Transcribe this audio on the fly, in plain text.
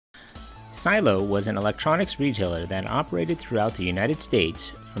Silo was an electronics retailer that operated throughout the United States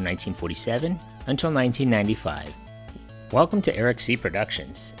from 1947 until 1995. Welcome to Eric C.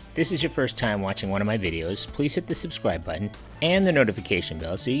 Productions. If this is your first time watching one of my videos, please hit the subscribe button and the notification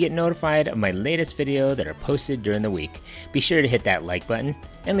bell so you get notified of my latest video that are posted during the week. Be sure to hit that like button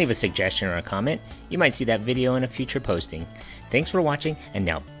and leave a suggestion or a comment. You might see that video in a future posting. Thanks for watching, and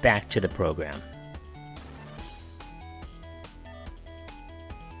now back to the program.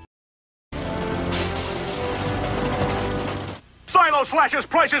 Silo slashes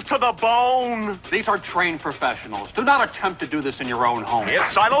prices to the bone. These are trained professionals. Do not attempt to do this in your own home.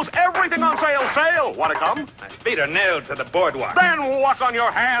 It's Silo's everything on sale. Want to come? My feet are nailed to the boardwalk. Then walk on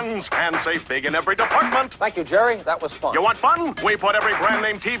your hands and save big in every department. Thank you, Jerry. That was fun. You want fun? We put every brand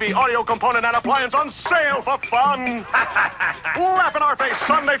name TV, audio component, and appliance on sale for fun. Laugh in our face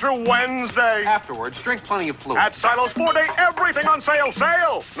Sunday through Wednesday. Afterwards, drink plenty of fluid. At Silo's 4-day everything on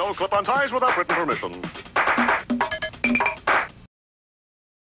sale. No clip-on ties without written permission.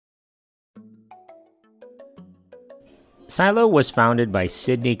 Silo was founded by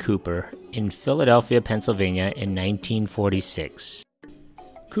Sidney Cooper in Philadelphia, Pennsylvania in 1946.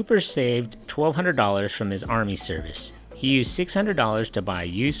 Cooper saved $1,200 from his Army service. He used $600 to buy a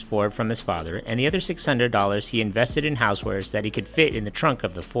used Ford from his father, and the other $600 he invested in housewares that he could fit in the trunk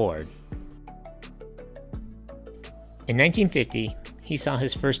of the Ford. In 1950, he saw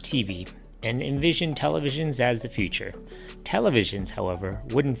his first TV and envisioned televisions as the future. Televisions, however,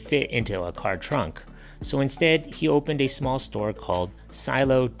 wouldn't fit into a car trunk. So instead, he opened a small store called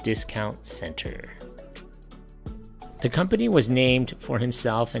Silo Discount Center. The company was named for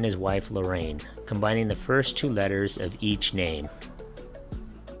himself and his wife Lorraine, combining the first two letters of each name.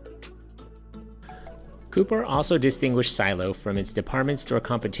 Cooper also distinguished Silo from its department store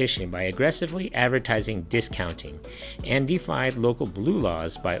competition by aggressively advertising discounting, and defied local blue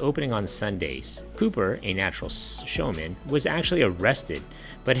laws by opening on Sundays. Cooper, a natural showman, was actually arrested,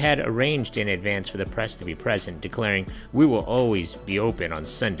 but had arranged in advance for the press to be present, declaring, "We will always be open on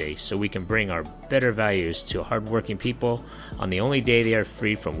Sunday so we can bring our better values to hardworking people on the only day they are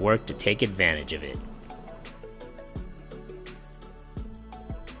free from work to take advantage of it."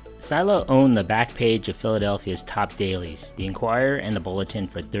 Silo owned the back page of Philadelphia's top dailies, the Inquirer and the Bulletin,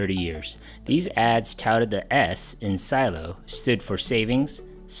 for 30 years. These ads touted the S in Silo stood for savings,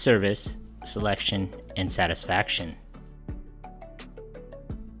 service, selection, and satisfaction.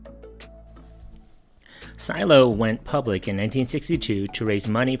 Silo went public in 1962 to raise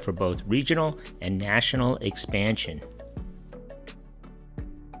money for both regional and national expansion.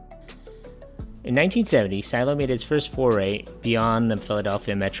 In 1970, Silo made its first foray beyond the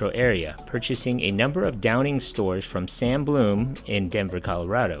Philadelphia metro area, purchasing a number of Downing stores from Sam Bloom in Denver,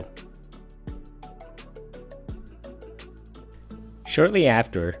 Colorado. Shortly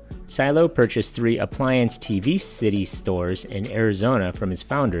after, Silo purchased 3 Appliance TV City stores in Arizona from its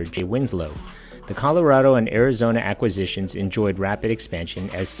founder, Jay Winslow. The Colorado and Arizona acquisitions enjoyed rapid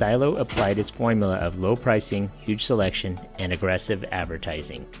expansion as Silo applied its formula of low pricing, huge selection, and aggressive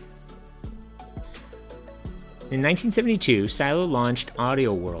advertising. In 1972, Silo launched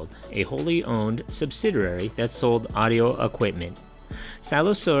Audio World, a wholly owned subsidiary that sold audio equipment.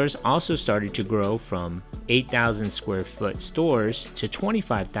 Silo stores also started to grow from 8,000 square foot stores to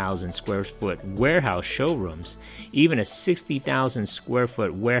 25,000 square foot warehouse showrooms, even a 60,000 square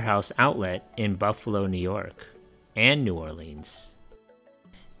foot warehouse outlet in Buffalo, New York, and New Orleans.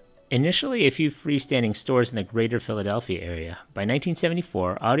 Initially a few freestanding stores in the greater Philadelphia area, by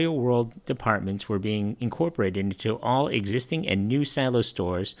 1974, Audio World departments were being incorporated into all existing and new Silo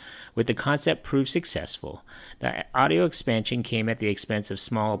stores, with the concept proved successful. The audio expansion came at the expense of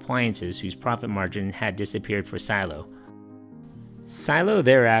small appliances whose profit margin had disappeared for Silo. Silo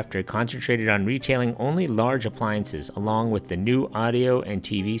thereafter concentrated on retailing only large appliances along with the new audio and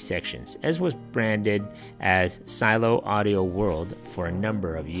TV sections, as was branded as Silo Audio World for a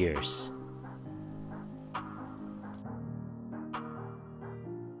number of years.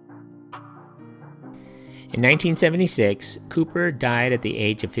 In 1976, Cooper died at the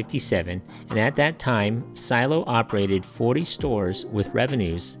age of 57, and at that time, Silo operated 40 stores with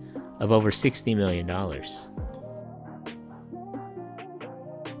revenues of over $60 million.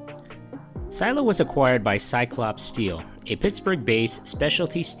 Silo was acquired by Cyclops Steel, a Pittsburgh-based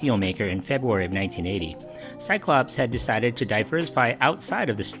specialty steelmaker, in February of 1980. Cyclops had decided to diversify outside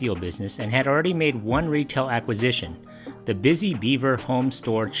of the steel business and had already made one retail acquisition, the Busy Beaver home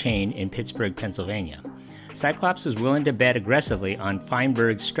store chain in Pittsburgh, Pennsylvania. Cyclops was willing to bet aggressively on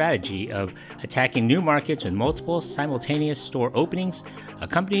Feinberg's strategy of attacking new markets with multiple simultaneous store openings,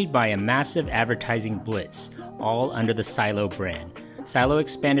 accompanied by a massive advertising blitz, all under the Silo brand. Silo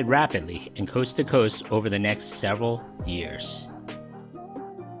expanded rapidly and coast to coast over the next several years.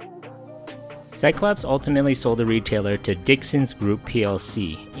 Cyclops ultimately sold the retailer to Dixons Group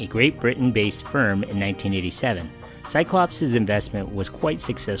plc, a Great Britain-based firm, in 1987. Cyclops' investment was quite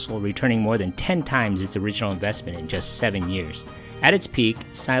successful, returning more than 10 times its original investment in just 7 years. At its peak,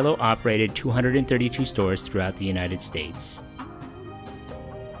 Silo operated 232 stores throughout the United States.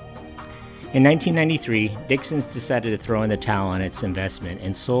 In 1993, Dixons decided to throw in the towel on its investment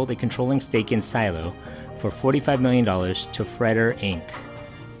and sold a controlling stake in Silo for $45 million to Fredder Inc.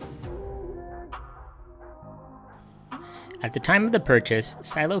 At the time of the purchase,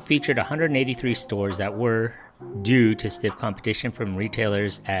 Silo featured 183 stores that were, due to stiff competition from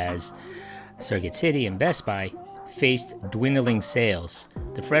retailers as Circuit City and Best Buy, faced dwindling sales.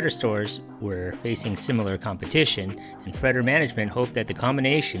 The Fredder stores were facing similar competition, and Fredder management hoped that the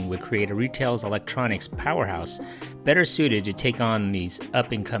combination would create a retail electronics powerhouse better suited to take on these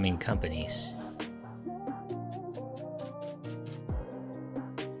up-and-coming companies.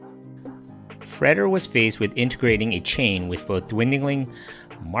 Fredder was faced with integrating a chain with both dwindling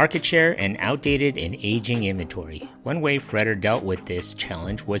market share and outdated and aging inventory. One way Fredder dealt with this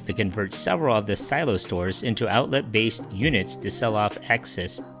challenge was to convert several of the Silo stores into outlet-based units to sell off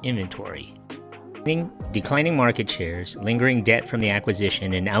excess inventory. Declining market shares, lingering debt from the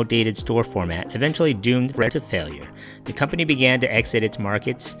acquisition, and outdated store format eventually doomed Fredder to failure. The company began to exit its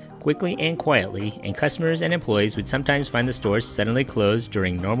markets quickly and quietly, and customers and employees would sometimes find the stores suddenly closed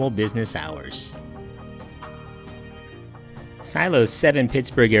during normal business hours. Silo's 7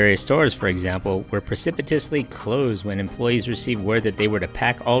 Pittsburgh area stores, for example, were precipitously closed when employees received word that they were to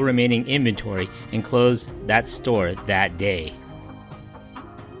pack all remaining inventory and close that store that day.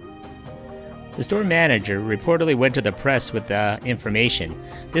 The store manager reportedly went to the press with the information.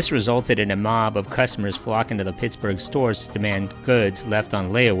 This resulted in a mob of customers flocking to the Pittsburgh stores to demand goods left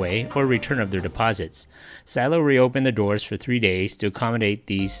on layaway or return of their deposits. Silo reopened the doors for 3 days to accommodate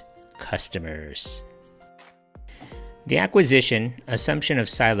these customers. The acquisition, assumption of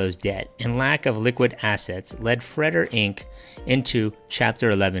Silo's debt, and lack of liquid assets led Fredder Inc. into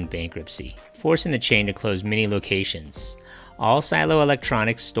Chapter 11 bankruptcy, forcing the chain to close many locations. All Silo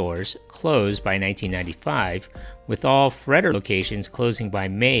Electronics stores closed by 1995, with all Fredder locations closing by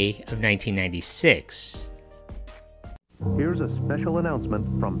May of 1996. Here's a special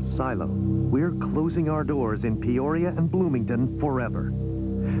announcement from Silo. We're closing our doors in Peoria and Bloomington forever.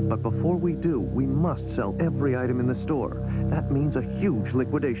 But before we do, we must sell every item in the store. That means a huge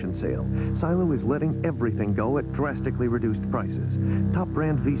liquidation sale. Silo is letting everything go at drastically reduced prices. Top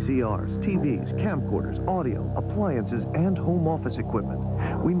brand VCRs, TVs, camcorders, audio, appliances, and home office equipment.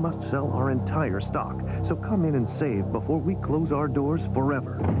 We must sell our entire stock, so come in and save before we close our doors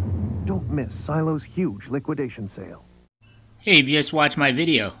forever. Don't miss Silo's huge liquidation sale. Hey, if you just watched my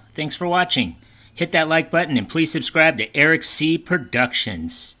video, thanks for watching. Hit that like button and please subscribe to Eric C.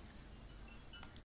 Productions.